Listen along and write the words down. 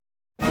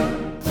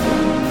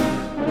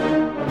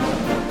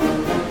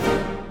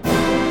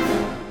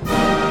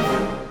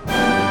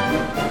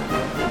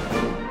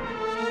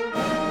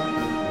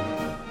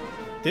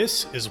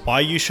This is Why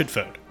You Should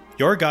Vote,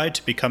 your guide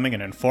to becoming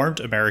an informed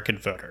American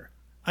voter.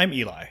 I'm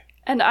Eli.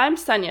 And I'm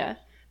Sonia.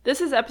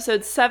 This is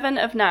episode 7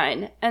 of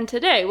 9, and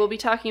today we'll be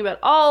talking about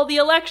all the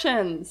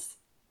elections!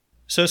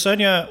 So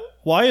Sonia,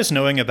 why is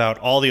knowing about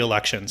all the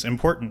elections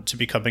important to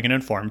becoming an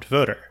informed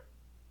voter?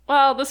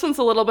 Well, this one's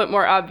a little bit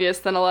more obvious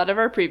than a lot of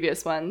our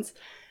previous ones,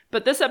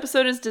 but this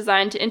episode is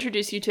designed to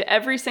introduce you to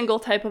every single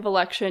type of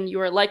election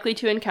you are likely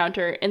to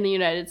encounter in the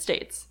United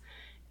States.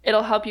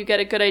 It'll help you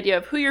get a good idea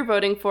of who you're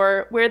voting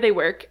for, where they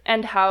work,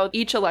 and how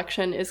each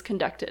election is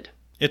conducted.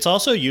 It's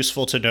also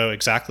useful to know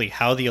exactly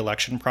how the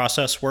election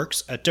process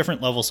works at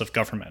different levels of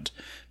government,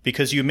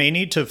 because you may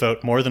need to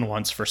vote more than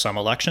once for some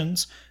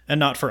elections, and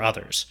not for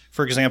others,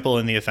 for example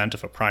in the event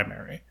of a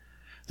primary.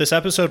 This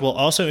episode will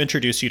also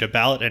introduce you to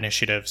ballot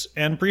initiatives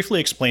and briefly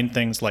explain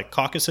things like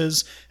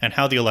caucuses and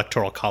how the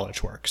Electoral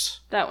College works.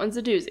 That one's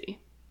a doozy.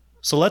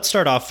 So let's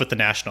start off with the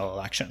national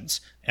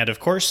elections, and of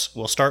course,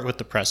 we'll start with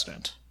the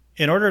president.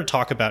 In order to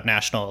talk about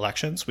national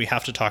elections, we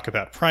have to talk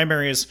about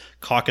primaries,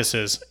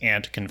 caucuses,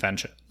 and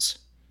conventions.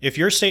 If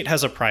your state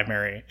has a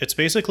primary, it's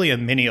basically a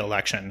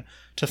mini-election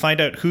to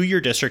find out who your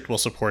district will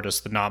support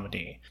as the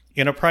nominee.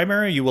 In a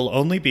primary, you will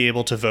only be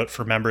able to vote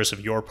for members of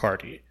your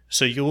party,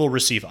 so you will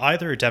receive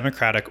either a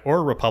Democratic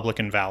or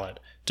Republican ballot,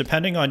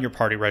 depending on your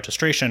party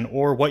registration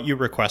or what you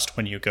request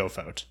when you go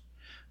vote.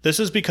 This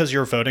is because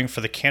you're voting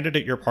for the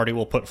candidate your party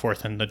will put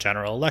forth in the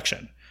general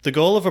election. The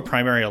goal of a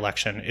primary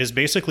election is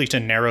basically to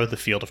narrow the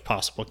field of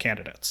possible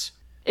candidates.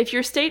 If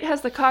your state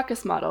has the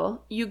caucus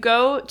model, you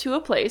go to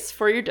a place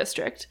for your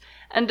district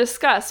and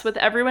discuss with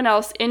everyone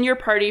else in your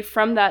party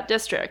from that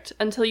district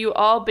until you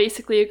all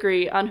basically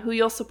agree on who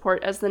you'll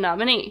support as the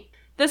nominee.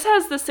 This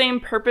has the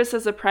same purpose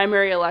as a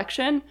primary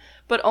election,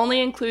 but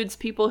only includes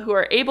people who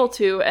are able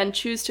to and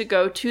choose to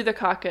go to the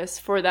caucus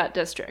for that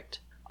district.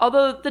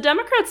 Although the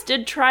Democrats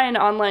did try an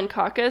online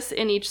caucus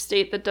in each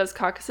state that does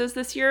caucuses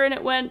this year, and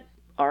it went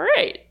all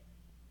right.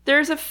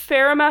 There's a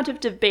fair amount of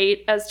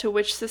debate as to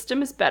which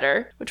system is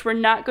better, which we're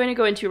not going to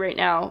go into right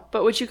now,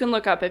 but which you can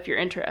look up if you're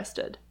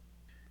interested.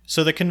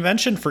 So the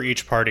convention for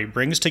each party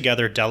brings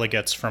together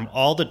delegates from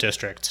all the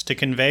districts to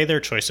convey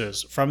their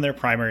choices from their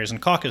primaries and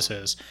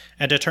caucuses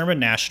and determine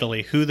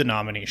nationally who the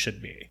nominee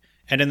should be.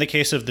 And in the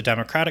case of the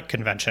Democratic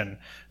Convention,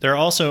 there are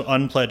also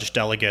unpledged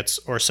delegates,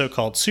 or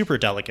so-called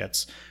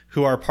superdelegates,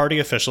 who are party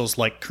officials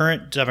like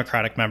current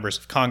Democratic members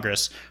of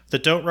Congress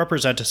that don't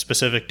represent a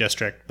specific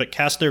district but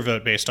cast their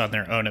vote based on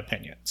their own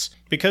opinions.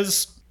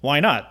 Because why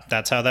not?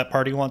 That's how that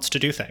party wants to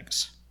do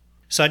things.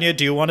 Sonia,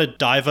 do you want to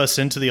dive us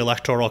into the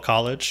Electoral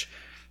College?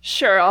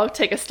 Sure, I'll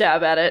take a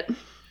stab at it.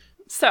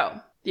 So,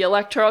 the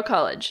Electoral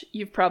College.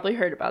 You've probably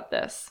heard about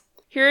this.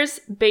 Here's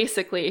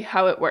basically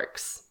how it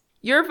works.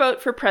 Your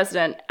vote for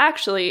president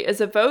actually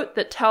is a vote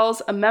that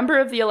tells a member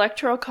of the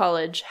Electoral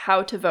College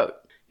how to vote.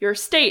 Your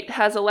state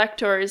has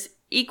electors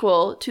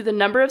equal to the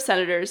number of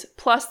senators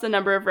plus the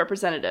number of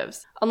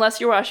representatives,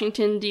 unless you're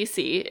Washington,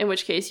 D.C., in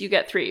which case you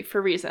get 3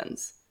 for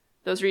reasons.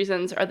 Those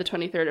reasons are the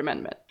 23rd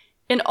Amendment.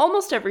 In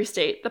almost every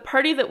state, the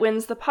party that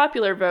wins the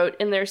popular vote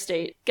in their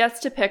state gets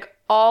to pick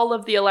all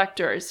of the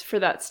electors for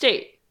that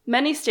state.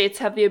 Many states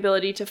have the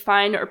ability to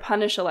fine or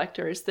punish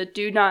electors that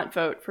do not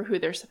vote for who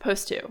they're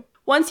supposed to.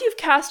 Once you've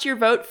cast your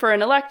vote for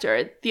an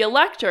elector, the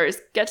electors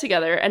get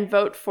together and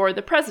vote for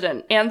the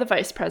president and the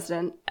vice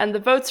president, and the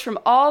votes from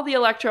all the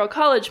Electoral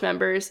College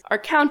members are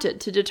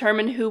counted to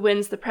determine who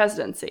wins the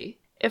presidency.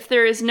 If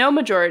there is no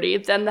majority,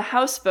 then the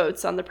House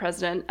votes on the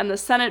president and the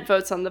Senate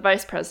votes on the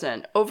vice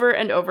president over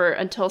and over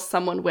until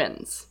someone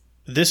wins.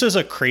 This is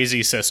a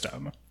crazy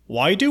system.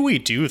 Why do we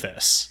do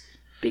this?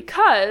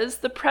 Because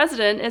the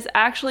president is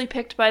actually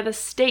picked by the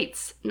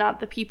states, not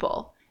the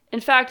people. In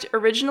fact,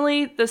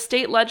 originally, the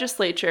state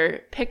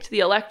legislature picked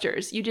the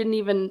electors. You didn't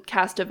even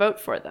cast a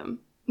vote for them.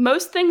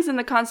 Most things in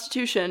the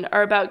Constitution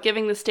are about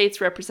giving the states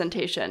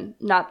representation,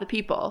 not the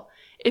people.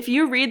 If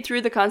you read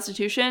through the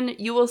Constitution,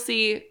 you will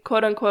see,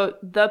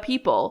 quote-unquote, the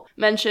people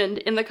mentioned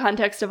in the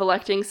context of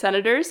electing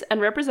senators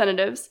and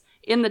representatives,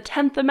 in the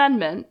 10th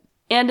Amendment,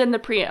 and in the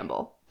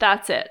preamble.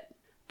 That's it.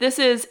 This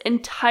is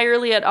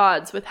entirely at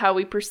odds with how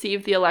we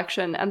perceive the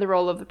election and the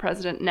role of the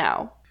president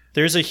now.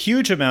 There's a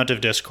huge amount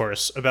of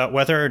discourse about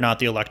whether or not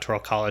the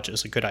Electoral College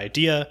is a good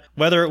idea,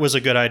 whether it was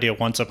a good idea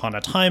once upon a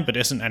time but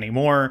isn't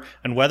anymore,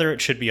 and whether it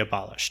should be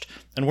abolished.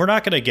 And we're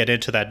not going to get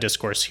into that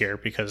discourse here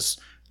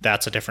because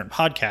that's a different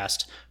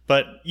podcast,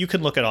 but you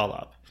can look it all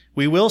up.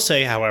 We will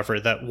say, however,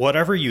 that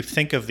whatever you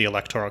think of the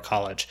Electoral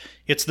College,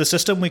 it's the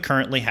system we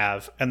currently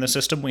have and the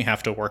system we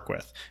have to work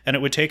with, and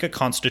it would take a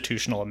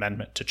constitutional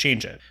amendment to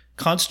change it.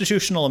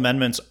 Constitutional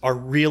amendments are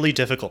really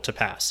difficult to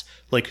pass,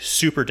 like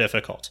super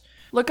difficult.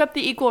 Look up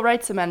the Equal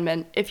Rights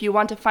Amendment if you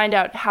want to find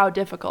out how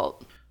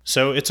difficult.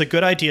 So it's a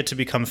good idea to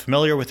become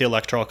familiar with the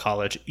Electoral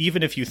College,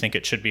 even if you think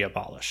it should be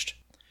abolished.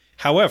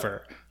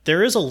 However,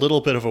 there is a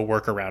little bit of a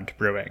workaround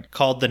brewing,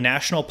 called the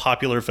National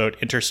Popular Vote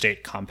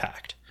Interstate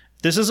Compact.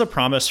 This is a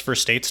promise for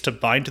states to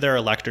bind their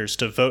electors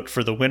to vote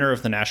for the winner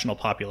of the national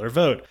popular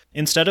vote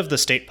instead of the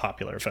state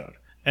popular vote.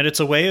 And it's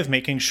a way of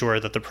making sure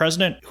that the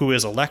president who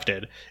is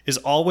elected is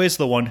always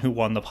the one who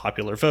won the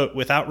popular vote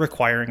without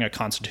requiring a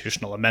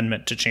constitutional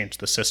amendment to change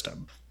the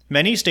system.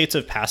 Many states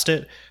have passed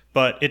it,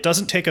 but it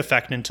doesn't take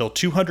effect until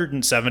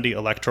 270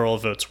 electoral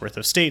votes worth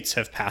of states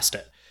have passed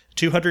it.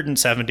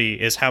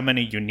 270 is how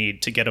many you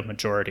need to get a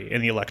majority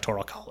in the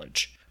Electoral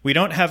College. We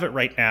don't have it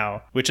right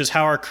now, which is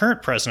how our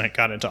current president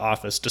got into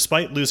office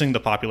despite losing the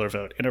popular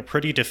vote in a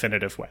pretty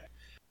definitive way.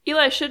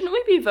 Eli, shouldn't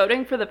we be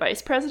voting for the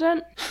vice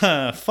president?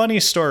 Funny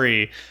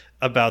story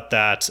about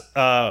that.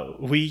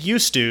 We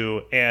used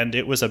to, and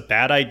it was a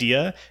bad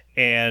idea,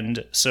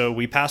 and so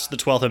we passed the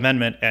 12th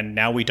Amendment, and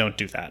now we don't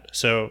do that.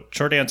 So,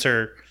 short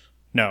answer,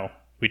 no,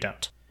 we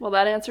don't. Well,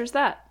 that answers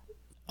that.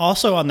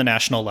 Also on the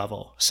national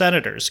level,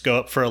 senators go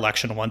up for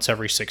election once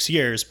every 6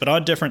 years, but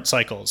on different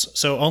cycles,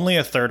 so only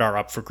a third are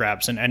up for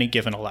grabs in any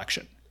given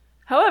election.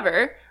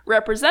 However,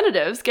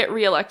 representatives get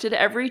reelected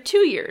every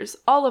 2 years,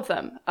 all of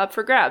them, up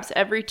for grabs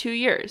every 2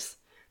 years.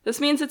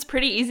 This means it's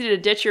pretty easy to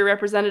ditch your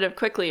representative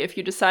quickly if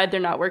you decide they're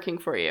not working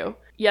for you.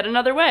 Yet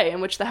another way in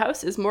which the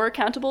House is more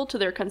accountable to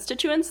their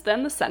constituents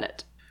than the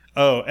Senate.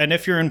 Oh, and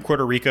if you're in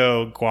Puerto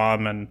Rico,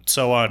 Guam, and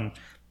so on,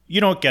 you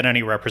don't get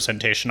any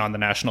representation on the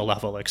national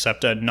level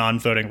except a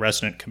non-voting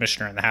resident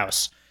commissioner in the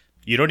House.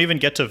 You don't even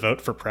get to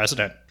vote for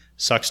president.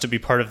 Sucks to be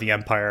part of the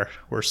empire.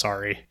 We're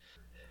sorry.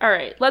 All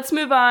right, let's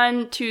move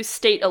on to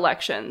state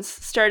elections,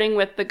 starting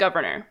with the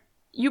governor.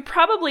 You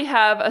probably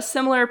have a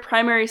similar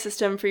primary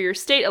system for your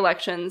state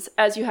elections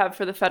as you have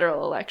for the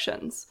federal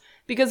elections.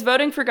 Because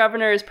voting for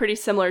governor is pretty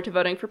similar to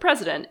voting for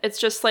president. It's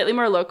just slightly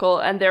more local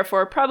and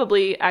therefore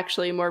probably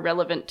actually more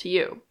relevant to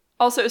you.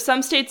 Also,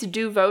 some states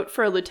do vote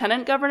for a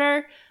lieutenant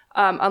governor,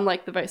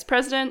 unlike the vice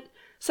president.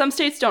 Some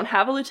states don't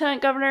have a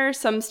lieutenant governor.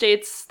 Some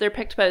states, they're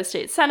picked by the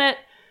state senate.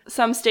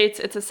 Some states,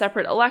 it's a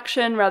separate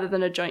election rather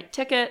than a joint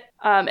ticket.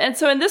 And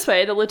so in this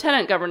way, the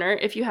lieutenant governor,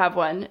 if you have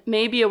one,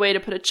 may be a way to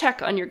put a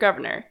check on your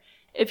governor.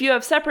 If you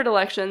have separate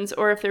elections,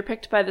 or if they're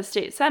picked by the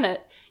state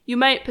senate, you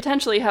might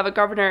potentially have a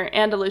governor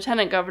and a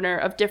lieutenant governor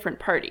of different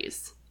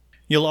parties.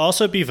 You'll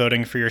also be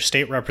voting for your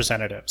state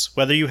representatives,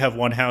 whether you have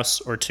one house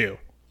or two.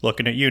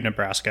 Looking at you,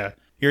 Nebraska.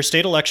 Your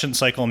state election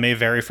cycle may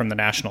vary from the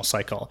national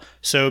cycle,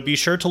 so be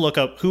sure to look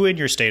up who in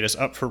your state is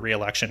up for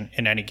re-election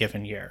in any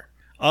given year.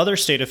 Other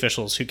state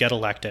officials who get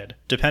elected,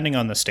 depending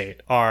on the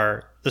state,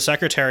 are the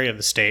Secretary of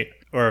the State,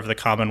 or of the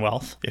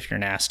Commonwealth, if you're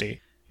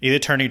nasty, the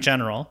Attorney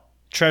General,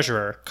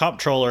 Treasurer,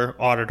 Comptroller,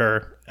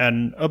 Auditor,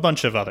 and a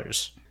bunch of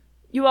others.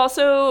 You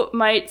also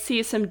might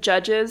see some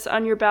judges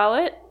on your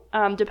ballot,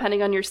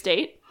 depending on your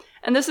state.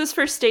 And this is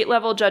for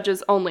state-level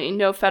judges only,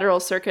 no federal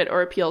circuit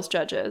or appeals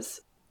judges.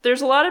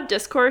 There's a lot of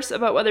discourse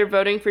about whether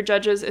voting for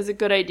judges is a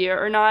good idea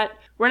or not.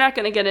 We're not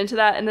going to get into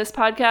that in this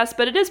podcast,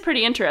 but it is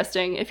pretty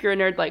interesting if you're a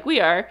nerd like we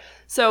are,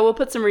 so we'll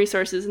put some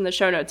resources in the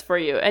show notes for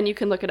you, and you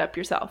can look it up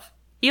yourself.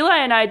 Eli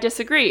and I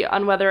disagree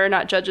on whether or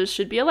not judges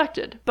should be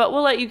elected, but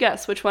we'll let you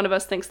guess which one of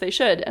us thinks they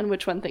should and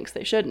which one thinks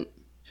they shouldn't.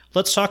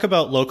 Let's talk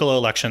about local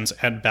elections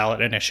and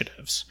ballot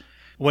initiatives.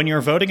 When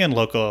you're voting in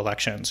local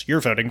elections,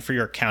 you're voting for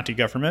your county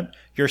government,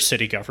 your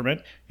city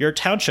government, your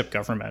township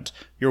government,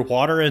 your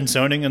water and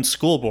zoning and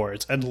school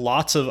boards, and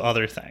lots of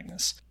other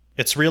things.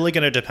 It's really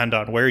going to depend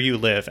on where you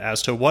live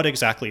as to what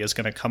exactly is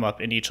going to come up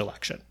in each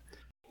election.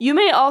 You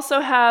may also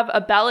have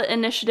a ballot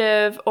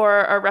initiative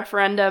or a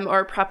referendum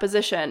or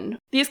proposition.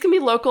 These can be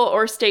local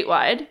or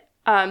statewide.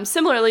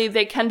 Similarly,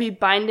 they can be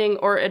binding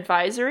or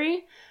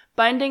advisory.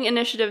 Binding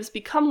initiatives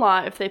become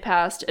law if they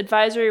passed.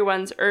 Advisory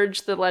ones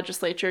urge the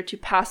legislature to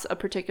pass a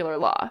particular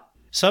law.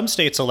 Some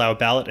states allow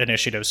ballot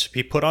initiatives to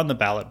be put on the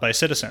ballot by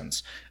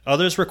citizens.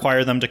 Others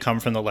require them to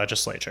come from the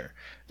legislature.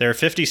 There are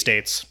 50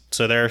 states,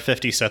 so there are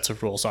 50 sets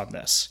of rules on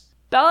this.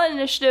 Ballot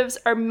initiatives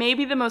are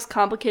maybe the most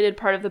complicated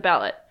part of the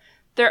ballot.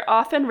 They're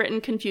often written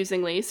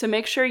confusingly, so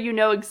make sure you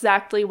know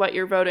exactly what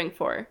you're voting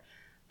for.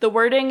 The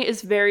wording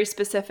is very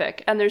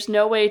specific, and there's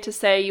no way to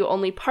say you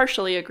only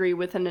partially agree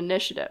with an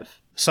initiative.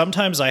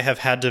 Sometimes I have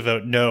had to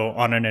vote no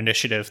on an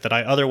initiative that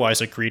I otherwise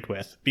agreed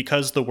with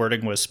because the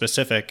wording was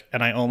specific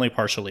and I only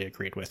partially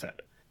agreed with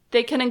it.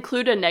 They can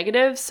include a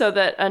negative so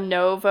that a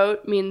no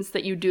vote means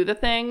that you do the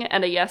thing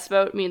and a yes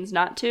vote means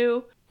not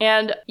to.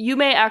 And you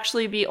may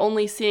actually be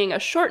only seeing a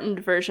shortened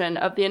version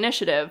of the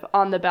initiative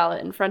on the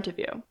ballot in front of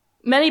you.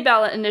 Many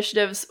ballot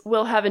initiatives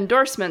will have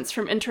endorsements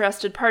from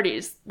interested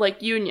parties,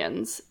 like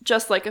unions,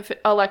 just like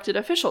elected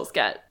officials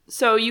get.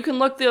 So you can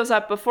look those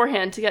up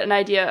beforehand to get an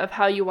idea of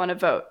how you want to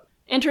vote.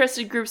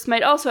 Interested groups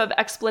might also have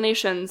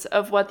explanations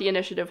of what the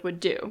initiative would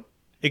do.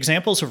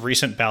 Examples of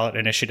recent ballot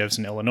initiatives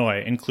in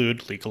Illinois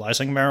include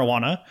legalizing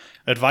marijuana,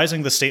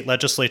 advising the state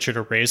legislature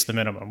to raise the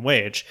minimum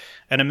wage,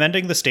 and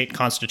amending the state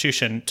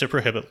constitution to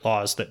prohibit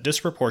laws that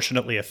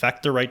disproportionately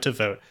affect the right to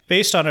vote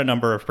based on a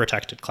number of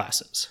protected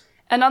classes.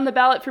 And on the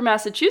ballot for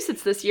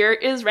Massachusetts this year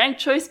is ranked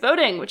choice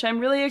voting, which I'm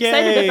really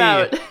excited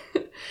about.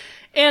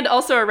 And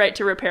also a right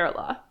to repair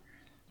law.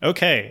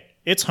 Okay,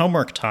 it's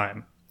homework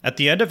time. At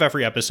the end of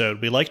every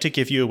episode, we like to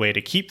give you a way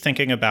to keep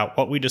thinking about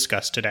what we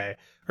discussed today,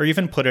 or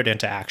even put it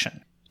into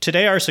action.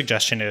 Today, our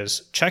suggestion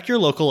is check your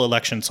local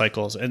election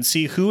cycles and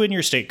see who in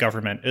your state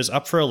government is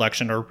up for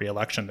election or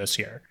re-election this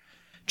year.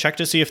 Check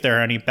to see if there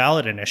are any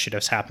ballot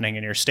initiatives happening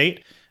in your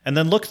state, and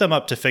then look them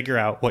up to figure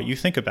out what you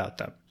think about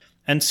them.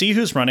 And see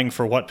who's running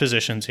for what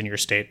positions in your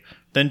state,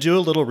 then do a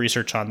little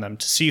research on them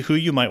to see who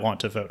you might want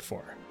to vote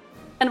for.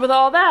 And with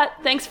all that,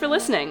 thanks for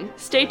listening.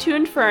 Stay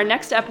tuned for our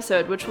next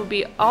episode, which will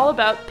be all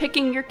about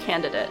picking your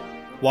candidate.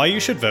 Why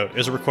You Should Vote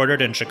is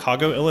recorded in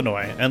Chicago,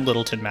 Illinois, and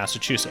Littleton,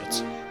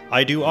 Massachusetts.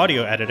 I do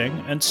audio editing,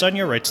 and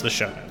Sonia writes the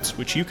show notes,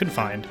 which you can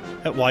find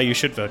at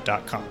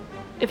whyyousshouldvote.com.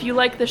 If you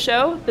like the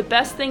show, the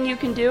best thing you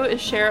can do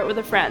is share it with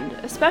a friend,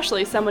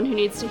 especially someone who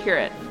needs to hear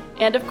it.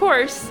 And of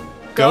course,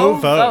 go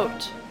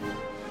vote!